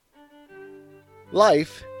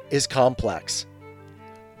Life is complex.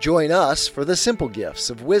 Join us for the simple gifts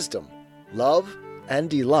of wisdom, love, and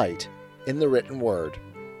delight in the written word.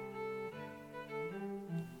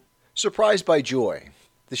 Surprised by Joy,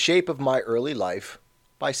 The Shape of My Early Life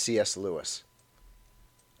by C.S. Lewis.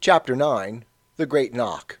 Chapter 9, The Great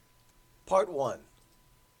Knock. Part 1.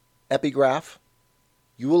 Epigraph.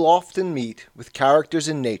 You will often meet with characters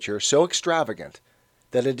in nature so extravagant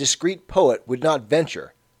that a discreet poet would not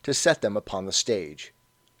venture to set them upon the stage.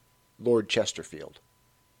 Lord Chesterfield.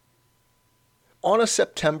 On a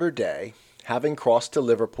September day, having crossed to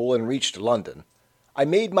Liverpool and reached London, I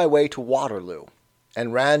made my way to Waterloo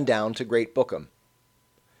and ran down to Great Bookham.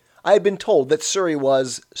 I had been told that Surrey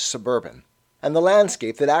was suburban, and the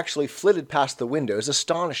landscape that actually flitted past the windows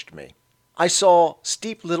astonished me. I saw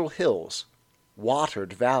steep little hills,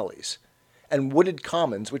 watered valleys, and wooded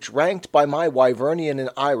commons which ranked by my Wyvernian and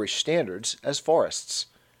Irish standards as forests.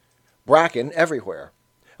 Bracken everywhere,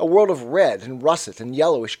 a world of red and russet and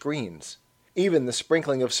yellowish greens. Even the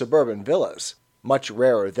sprinkling of suburban villas, much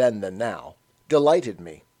rarer then than now, delighted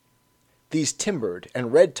me. These timbered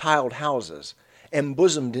and red-tiled houses,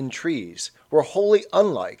 embosomed in trees, were wholly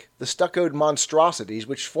unlike the stuccoed monstrosities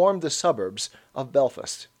which formed the suburbs of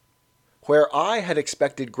Belfast. Where I had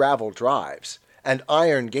expected gravel drives, and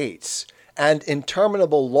iron gates, and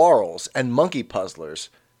interminable laurels and monkey puzzlers,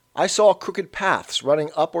 I saw crooked paths running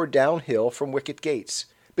up or down hill from wicket gates,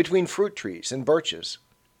 between fruit trees and birches.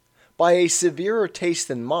 By a severer taste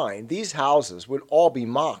than mine, these houses would all be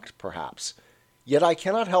mocked, perhaps, yet I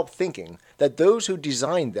cannot help thinking that those who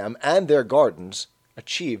designed them and their gardens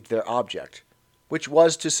achieved their object, which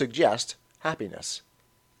was to suggest happiness.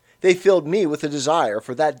 They filled me with a desire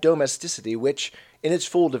for that domesticity which, in its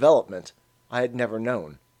full development, I had never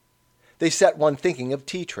known. They set one thinking of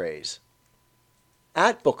tea-trays.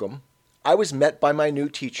 At Bookham, I was met by my new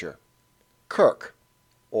teacher, Kirk,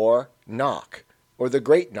 or Knock, or the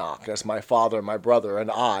Great Knock, as my father, my brother, and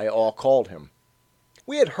I all called him.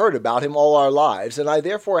 We had heard about him all our lives, and I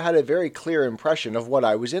therefore had a very clear impression of what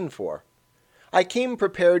I was in for. I came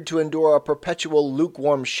prepared to endure a perpetual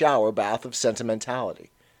lukewarm shower bath of sentimentality.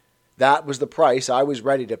 That was the price I was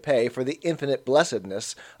ready to pay for the infinite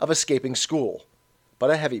blessedness of escaping school, but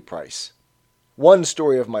a heavy price. One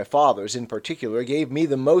story of my father's in particular gave me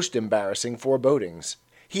the most embarrassing forebodings.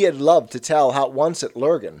 He had loved to tell how once at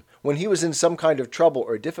Lurgan, when he was in some kind of trouble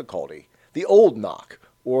or difficulty, the old Knock,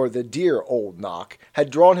 or the dear old Knock, had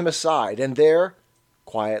drawn him aside, and there,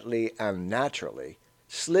 quietly and naturally,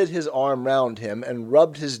 slid his arm round him and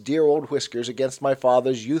rubbed his dear old whiskers against my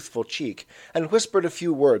father's youthful cheek, and whispered a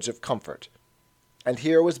few words of comfort. And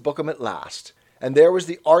here was Bookham at last, and there was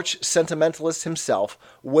the arch sentimentalist himself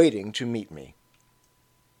waiting to meet me.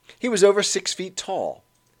 He was over 6 feet tall,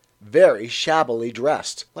 very shabbily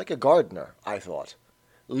dressed, like a gardener, I thought,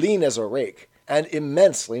 lean as a rake, and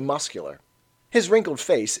immensely muscular. His wrinkled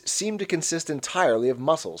face seemed to consist entirely of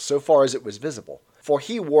muscles, so far as it was visible, for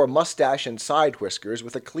he wore mustache and side whiskers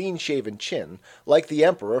with a clean-shaven chin, like the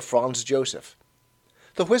Emperor Franz Joseph.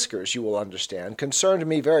 The whiskers, you will understand, concerned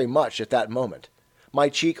me very much at that moment. My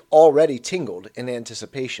cheek already tingled in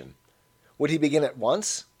anticipation. Would he begin at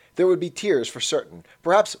once? There would be tears for certain,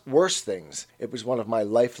 perhaps worse things. It was one of my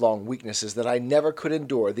lifelong weaknesses that I never could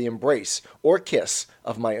endure the embrace or kiss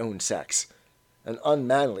of my own sex. An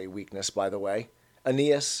unmanly weakness, by the way.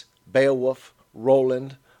 Aeneas, Beowulf,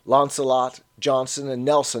 Roland, Launcelot, Johnson, and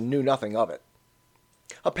Nelson knew nothing of it.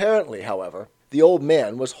 Apparently, however, the old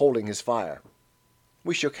man was holding his fire.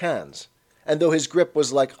 We shook hands, and though his grip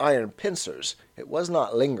was like iron pincers, it was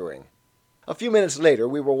not lingering. A few minutes later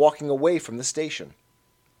we were walking away from the station.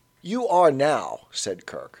 "You are now," said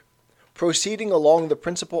Kirk, "proceeding along the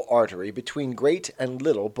principal artery between Great and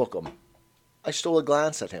Little Bookham." I stole a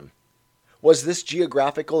glance at him. Was this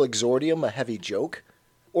geographical exordium a heavy joke,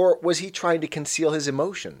 or was he trying to conceal his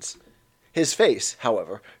emotions? His face,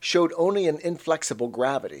 however, showed only an inflexible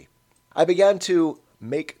gravity. I began to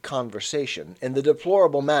make conversation in the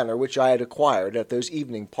deplorable manner which I had acquired at those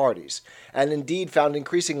evening parties, and indeed found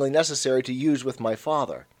increasingly necessary to use with my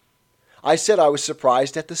father. I said I was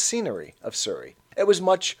surprised at the scenery of Surrey. It was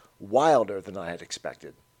much wilder than I had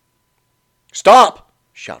expected. "Stop!"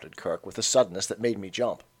 shouted Kirk with a suddenness that made me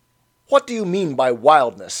jump. "What do you mean by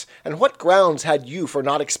wildness, and what grounds had you for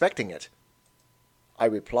not expecting it?" I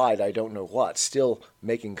replied I don't know what, still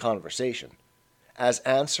making conversation. As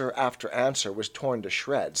answer after answer was torn to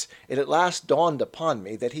shreds, it at last dawned upon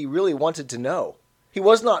me that he really wanted to know. He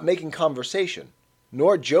was not making conversation,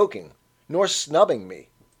 nor joking, nor snubbing me.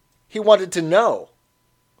 He wanted to know.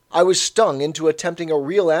 I was stung into attempting a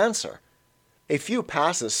real answer. A few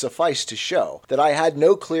passes sufficed to show that I had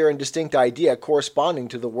no clear and distinct idea corresponding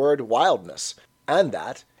to the word wildness, and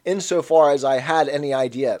that, insofar as I had any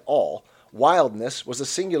idea at all, wildness was a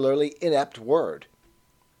singularly inept word.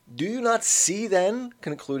 "Do you not see, then,"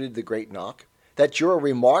 concluded the great Knock, "that your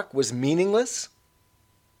remark was meaningless?"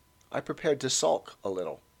 I prepared to sulk a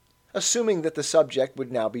little, assuming that the subject would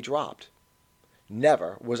now be dropped.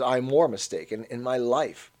 Never was I more mistaken in my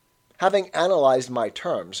life. Having analyzed my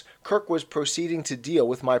terms, Kirk was proceeding to deal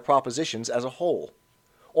with my propositions as a whole.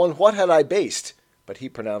 On what had I based, but he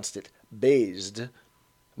pronounced it based,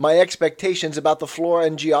 my expectations about the flora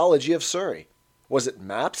and geology of Surrey? Was it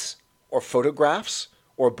maps, or photographs,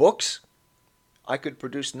 or books? I could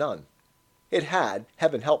produce none. It had,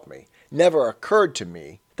 heaven help me, never occurred to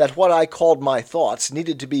me that what I called my thoughts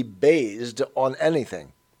needed to be based on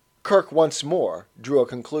anything. Kirk once more drew a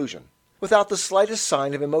conclusion, without the slightest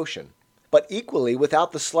sign of emotion, but equally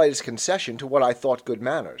without the slightest concession to what I thought good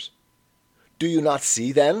manners. "Do you not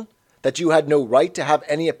see, then, that you had no right to have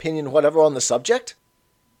any opinion whatever on the subject?"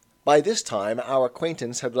 By this time our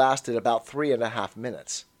acquaintance had lasted about 3.5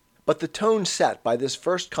 minutes, but the tone set by this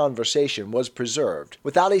first conversation was preserved,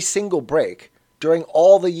 without a single break, during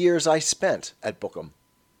all the years I spent at Bookham.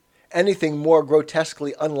 Anything more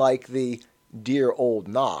grotesquely unlike the "dear old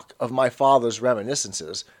Knock" of my father's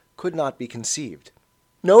reminiscences could not be conceived.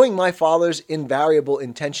 Knowing my father's invariable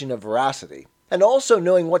intention of veracity, and also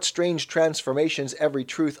knowing what strange transformations every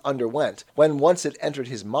truth underwent when once it entered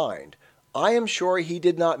his mind, I am sure he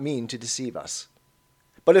did not mean to deceive us.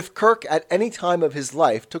 But if Kirk at any time of his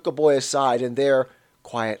life took a boy aside and there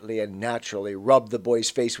quietly and naturally rubbed the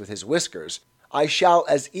boy's face with his whiskers, I shall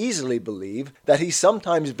as easily believe that he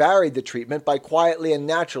sometimes varied the treatment by quietly and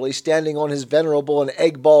naturally standing on his venerable and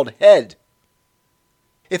egg-bald head.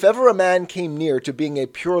 If ever a man came near to being a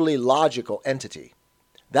purely logical entity,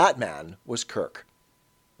 that man was Kirk.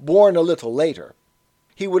 Born a little later,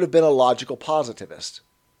 he would have been a logical positivist.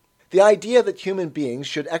 The idea that human beings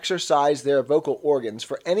should exercise their vocal organs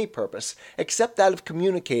for any purpose except that of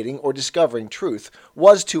communicating or discovering truth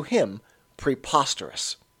was to him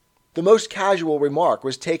preposterous. The most casual remark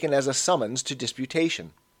was taken as a summons to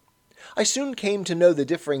disputation. I soon came to know the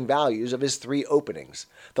differing values of his 3 openings.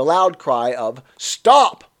 The loud cry of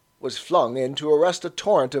 "Stop!" was flung in to arrest a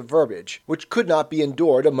torrent of verbiage, which could not be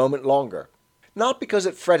endured a moment longer. Not because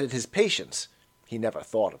it fretted his patience, he never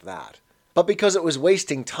thought of that, but because it was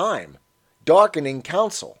wasting time, darkening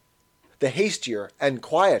counsel. The hastier and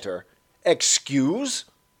quieter "Excuse?"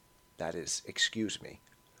 that is, excuse me,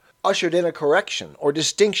 ushered in a correction or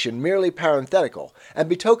distinction merely parenthetical, and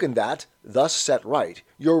betokened that, thus set right,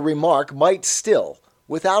 your remark might still,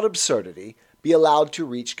 without absurdity, be allowed to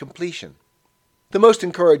reach completion. The most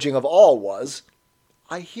encouraging of all was,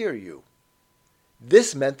 "I hear you."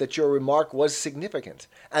 This meant that your remark was significant,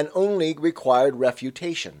 and only required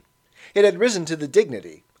refutation. It had risen to the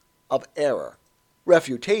dignity of error.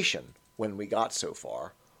 Refutation, when we got so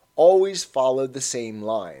far, always followed the same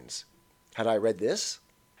lines. Had I read this?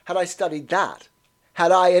 Had I studied that?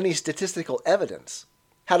 Had I any statistical evidence?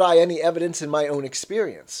 Had I any evidence in my own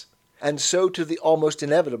experience? And so to the almost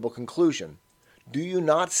inevitable conclusion, "Do you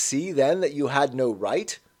not see, then, that you had no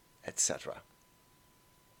right?" etc.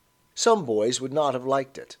 Some boys would not have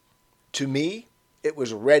liked it. To me, it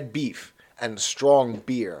was red beef and strong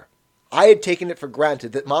beer. I had taken it for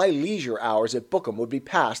granted that my leisure hours at Bookham would be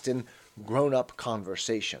passed in grown-up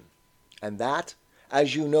conversation, and that,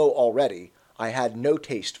 as you know already, I had no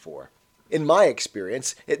taste for. In my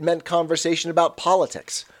experience, it meant conversation about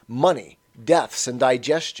politics, money, deaths, and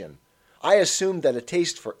digestion. I assumed that a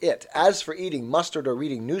taste for it, as for eating mustard or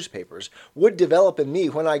reading newspapers, would develop in me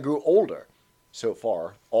when I grew older. So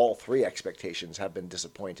far, all 3 expectations have been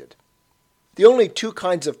disappointed. The only 2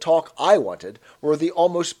 kinds of talk I wanted were the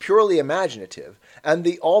almost purely imaginative and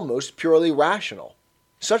the almost purely rational.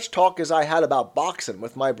 Such talk as I had about boxing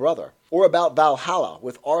with my brother, or about Valhalla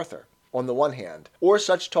with Arthur, on the one hand, or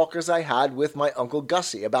such talk as I had with my Uncle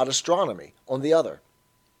Gussie about astronomy, on the other.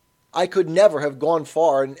 I could never have gone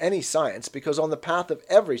far in any science because on the path of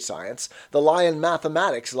every science the lion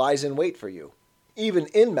mathematics lies in wait for you. Even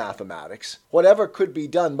in mathematics, whatever could be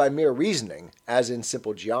done by mere reasoning, as in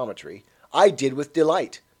simple geometry, I did with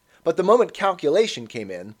delight. But the moment calculation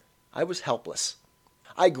came in, I was helpless.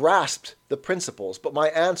 I grasped the principles, but my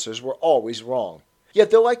answers were always wrong. Yet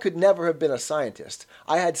though I could never have been a scientist,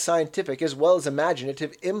 I had scientific as well as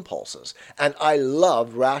imaginative impulses, and I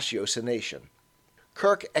loved ratiocination.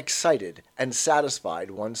 Kirk excited and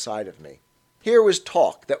satisfied one side of me. Here was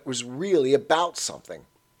talk that was really about something.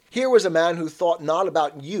 Here was a man who thought not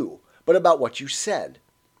about you, but about what you said.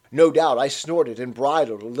 No doubt I snorted and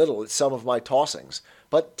bridled a little at some of my tossings,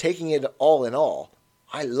 but taking it all in all,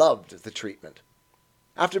 I loved the treatment.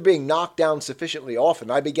 After being knocked down sufficiently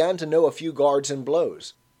often, I began to know a few guards and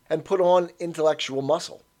blows, and put on intellectual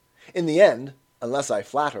muscle. In the end, unless I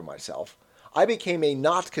flatter myself, I became a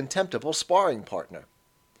not contemptible sparring partner.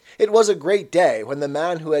 It was a great day when the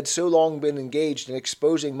man who had so long been engaged in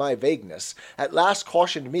exposing my vagueness at last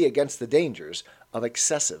cautioned me against the dangers of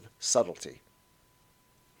excessive subtlety.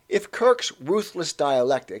 If Kirk's ruthless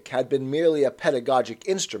dialectic had been merely a pedagogic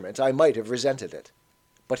instrument, I might have resented it.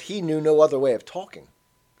 But he knew no other way of talking.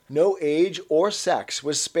 No age or sex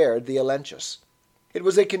was spared the Elentius. It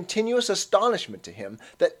was a continuous astonishment to him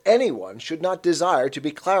that anyone should not desire to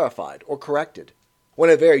be clarified or corrected. When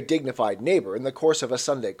a very dignified neighbor, in the course of a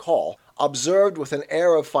Sunday call, observed with an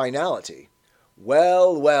air of finality,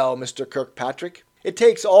 "Well, well, Mr. Kirkpatrick, it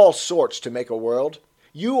takes all sorts to make a world.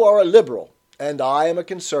 You are a liberal, and I am a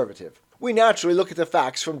conservative. We naturally look at the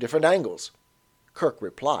facts from different angles." Kirk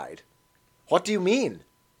replied, "What do you mean?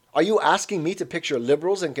 Are you asking me to picture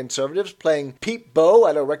liberals and conservatives playing peep-bo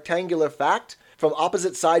at a rectangular fact from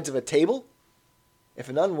opposite sides of a table?" If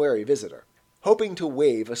an unwary visitor, hoping to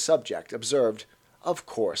waive a subject, observed, "Of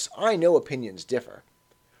course, I know opinions differ,"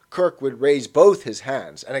 Kirk would raise both his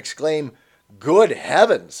hands and exclaim, "Good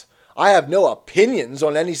heavens! I have no opinions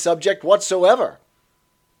on any subject whatsoever."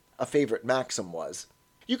 A favorite maxim was,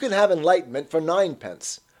 "You can have enlightenment for 9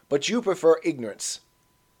 pence, but you prefer ignorance."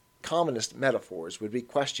 Commonest metaphors would be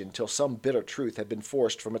questioned till some bitter truth had been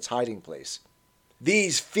forced from its hiding place.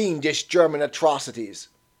 "These fiendish German atrocities!"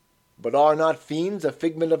 But are not fiends a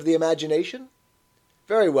figment of the imagination?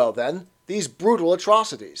 Very well, then, these brutal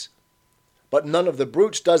atrocities. But none of the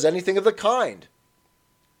brutes does anything of the kind.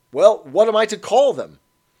 Well, what am I to call them?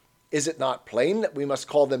 Is it not plain that we must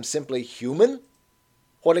call them simply human?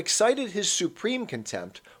 What excited his supreme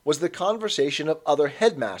contempt was the conversation of other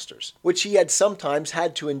headmasters, which he had sometimes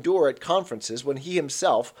had to endure at conferences when he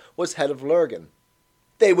himself was head of Lurgan.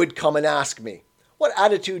 They would come and ask me, "What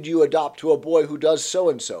attitude do you adopt to a boy who does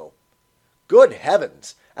so-and-so?" Good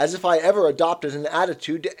heavens! As if I ever adopted an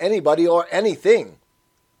attitude to anybody or anything!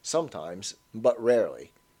 Sometimes, but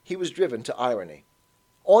rarely, he was driven to irony.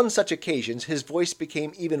 On such occasions his voice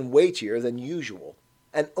became even weightier than usual,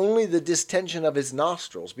 and only the distension of his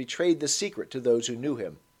nostrils betrayed the secret to those who knew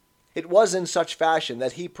him. It was in such fashion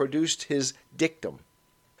that he produced his dictum.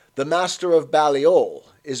 "The Master of Balliol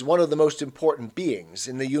is one of the most important beings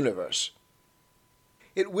in the universe."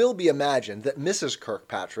 It will be imagined that Mrs.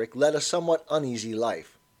 Kirkpatrick led a somewhat uneasy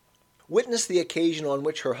life. Witness the occasion on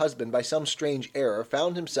which her husband by some strange error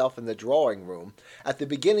found himself in the drawing-room at the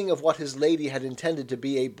beginning of what his lady had intended to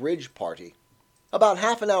be a bridge party. About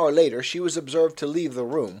half an hour later she was observed to leave the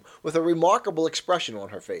room with a remarkable expression on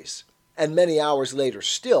her face, and many hours later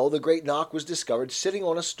still the great Knock was discovered sitting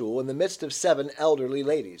on a stool in the midst of 7 elderly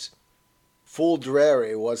ladies. Full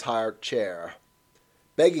dreary was her chair,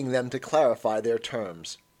 begging them to clarify their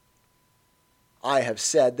terms. I have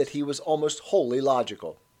said that he was almost wholly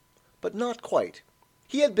logical, but not quite.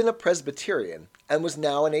 He had been a Presbyterian, and was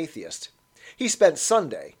now an atheist. He spent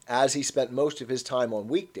Sunday, as he spent most of his time on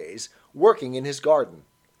weekdays, working in his garden.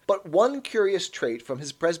 But one curious trait from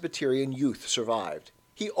his Presbyterian youth survived.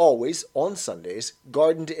 He always, on Sundays,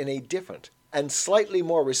 gardened in a different, and slightly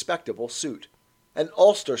more respectable suit. An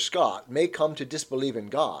Ulster Scot may come to disbelieve in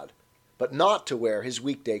God, but not to wear his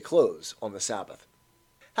weekday clothes on the Sabbath.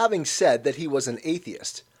 Having said that he was an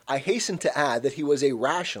atheist, I hasten to add that he was a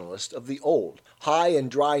rationalist of the old, high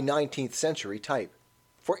and dry 19th century type.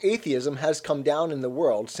 For atheism has come down in the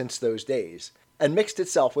world since those days, and mixed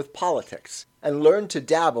itself with politics, and learned to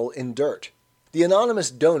dabble in dirt. The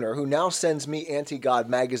anonymous donor who now sends me Anti-God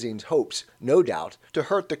magazines hopes, no doubt, to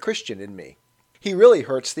hurt the Christian in me. He really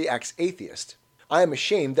hurts the ex-atheist. I am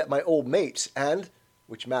ashamed that my old mates and,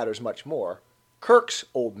 which matters much more, Kirk's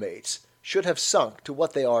old mates should have sunk to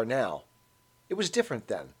what they are now. It was different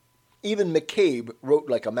then. Even McCabe wrote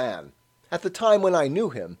like a man. At the time when I knew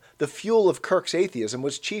him, the fuel of Kirk's atheism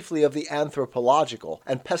was chiefly of the anthropological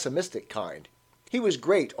and pessimistic kind. He was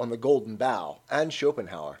great on the Golden Bough and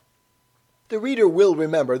Schopenhauer. The reader will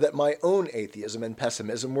remember that my own atheism and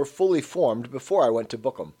pessimism were fully formed before I went to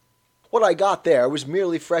Bookham. What I got there was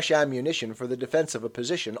merely fresh ammunition for the defense of a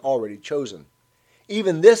position already chosen.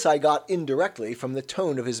 Even this I got indirectly from the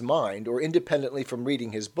tone of his mind or independently from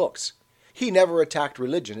reading his books. He never attacked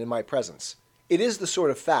religion in my presence. It is the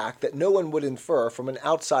sort of fact that no one would infer from an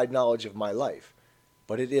outside knowledge of my life,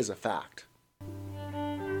 but it is a fact.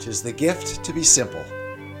 'Tis the gift to be simple.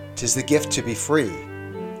 'Tis the gift to be free.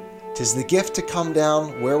 'Tis the gift to come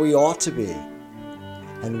down where we ought to be.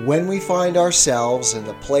 And when we find ourselves in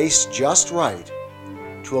the place just right,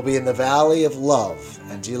 'twill be in the valley of love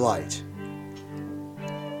and delight.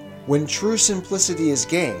 When true simplicity is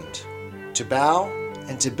gained, to bow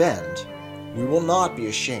and to bend, we will not be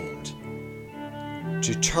ashamed.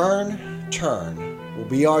 To turn will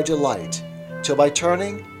be our delight, till by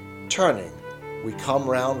turning, we come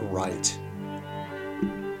round right.